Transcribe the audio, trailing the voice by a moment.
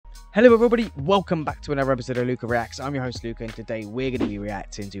Hello everybody, welcome back to another episode of Luca Reacts. I'm your host Luca, and today we're going to be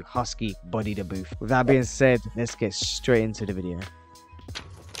reacting to HUSKii BodyTheBooth. With that being said, let's get straight into the video.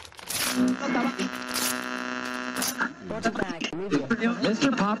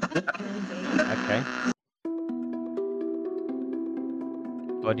 Mr. Pop. Okay.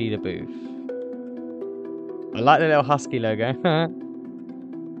 BodyTheBooth. I like the little HUSKii logo.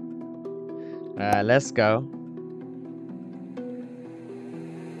 Let's go.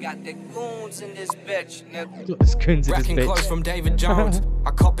 Got the goons in this bitch, nigga. Got goons in this Racking bitch. clothes from David Jones.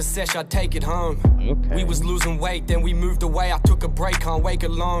 I cop a sesh, I take it home. Okay. We was losing weight, then we moved away. I took a break, can't wake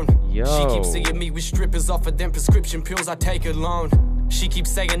alone. Yo. She keeps seeing me with strippers, offer them prescription pills, I take it alone. She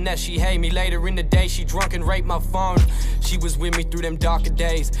keeps saying that she hate me. Later in the day, she drunk and raped my phone. She was with me through them darker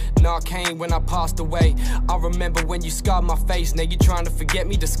days. Narcane when I passed away. I remember when you scarred my face. Now you trying to forget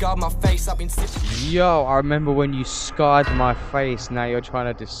me, discard my face. I've been sitting. Yo, I remember when you scarred my face. Now you're trying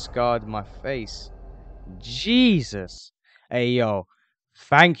to discard my face. Jesus. Hey, yo.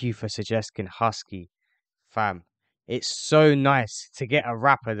 Thank you for suggesting HUSKii, fam. It's so nice to get a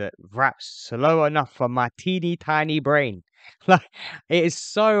rapper that raps slow enough for my teeny tiny brain. Like, it is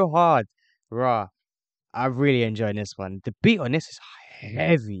so hard. Rah. I'm really enjoying this one. The beat on this is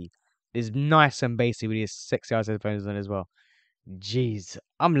heavy. It's nice and bassy with these 6 hours headphones on as well. Jeez,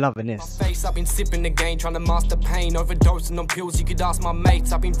 I'm loving this. Face, I've been sipping the game, trying to master pain, overdosing on pills. You could ask my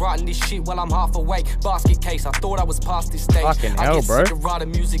mates. I've been writing this shit while I'm half awake. Basket case, I thought I was past this stage. Fucking hell, I get bro. sick of writing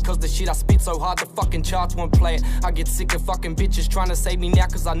music cause the shit I spit so hard the fucking charts won't play it. I get sick of fucking bitches trying to save me now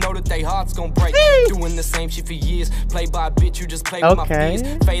cause I know that they hearts gon' break. Doing the same shit for years, played by a bitch who just played with my fears.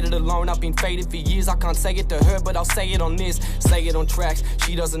 Faded alone, I've been faded for years. I can't say it to her, but I'll say it on this. Say it on tracks,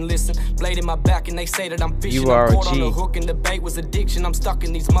 she doesn't listen. Blade in my back and they say that I'm fishing. You are I'm caught a on G. the hook and the bait was addiction. I'm stuck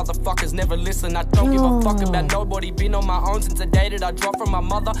in these motherfuckers, never listen. I don't give a fuck about nobody. Been on my own since the day that I dropped from my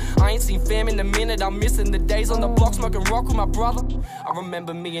mother. I ain't seen fam in a minute. I'm missing the days on the block smoking rock with my brother. I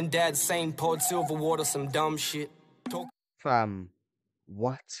remember me and dad saying poured silver water, some dumb shit. Talk Fam,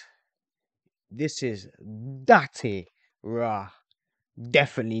 what? This is dirty. Rah.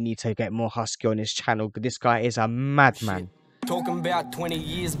 Definitely need to get more HUSKii on this channel. This guy is a madman. Talking about 20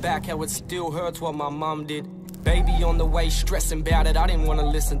 years back, how it still hurts what my mum did. Baby on the way, stressing about it. I didn't want to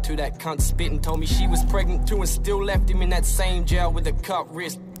listen to that cunt spit and told me she was pregnant too and still left him in that same jail with a cut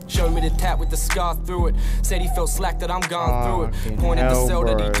wrist. Showed me the tap with the scar through it. Said he felt slack that I'm gone through it. Pointed the cell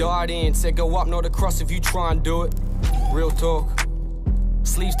that he died in. Said go up, not across if you try and do it. Real talk.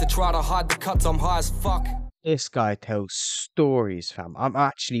 Sleeves to try to hide the cuts, I'm high as fuck. This guy tells stories, fam. I'm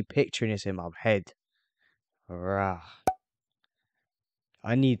actually picturing this in my head. Rah.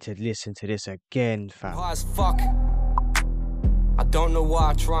 I need to listen to this again, fam. High as fuck. I don't know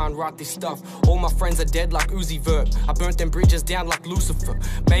why I try and write this stuff. All my friends are dead like Uzi Vert. I burnt them bridges down like Lucifer.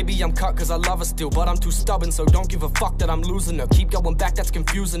 Maybe I'm cut cause I love her still, but I'm too stubborn, so don't give a fuck that I'm losing her. Keep going back, that's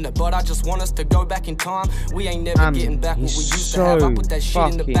confusing her, but I just want us to go back in time. We ain't never getting back what we used to have. I put that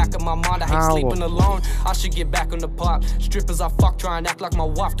shit in the back of my mind. I hate sleeping alone. I should get back on the pipe. Strippers I fuck, try and act like my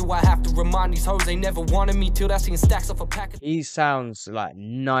wife. Do I have to remind these hoes they never wanted me till that's seen stacks off a pack of... He sounds like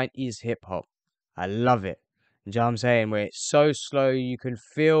 90s hip-hop. I love it. You know what I'm saying? Where it's so slow, you can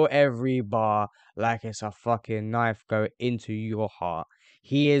feel every bar like it's a fucking knife go into your heart.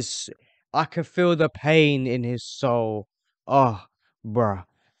 He is... I can feel the pain in his soul. Oh, bruh.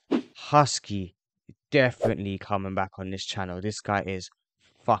 HUSKii definitely coming back on this channel. This guy is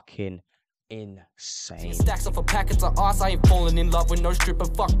fucking insane. Stacks off a packets of arse. I ain't falling in love with no stripper.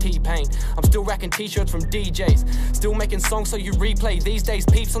 Fuck T-Pain. I'm still racking t-shirts from DJs. Still making songs so you replay. These days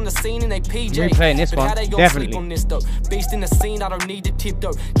peeps on the scene and they PJ. Replaying this but one, how they definitely. Sleep on this though. Beast in the scene, I don't need to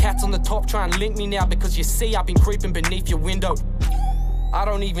tiptoe. Cats on the top try and link me now because you see I've been creeping beneath your window. I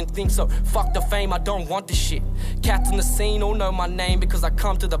don't even think so. Fuck the fame, I don't want this shit. Cats on the scene all know my name because I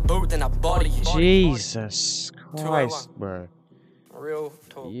come to the booth and I body it. Jesus Christ, bro. Real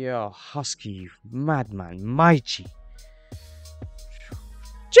talk. Yo, HUSKii, madman, mighty.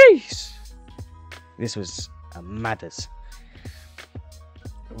 Jeez. This was a madders.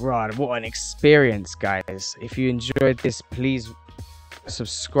 Right, what an experience, guys. If you enjoyed this, please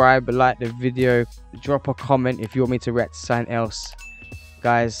subscribe, like the video, drop a comment if you want me to react to something else.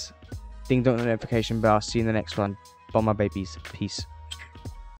 Guys, ding dong notification bell. See you in the next one. Bye, my babies. Peace.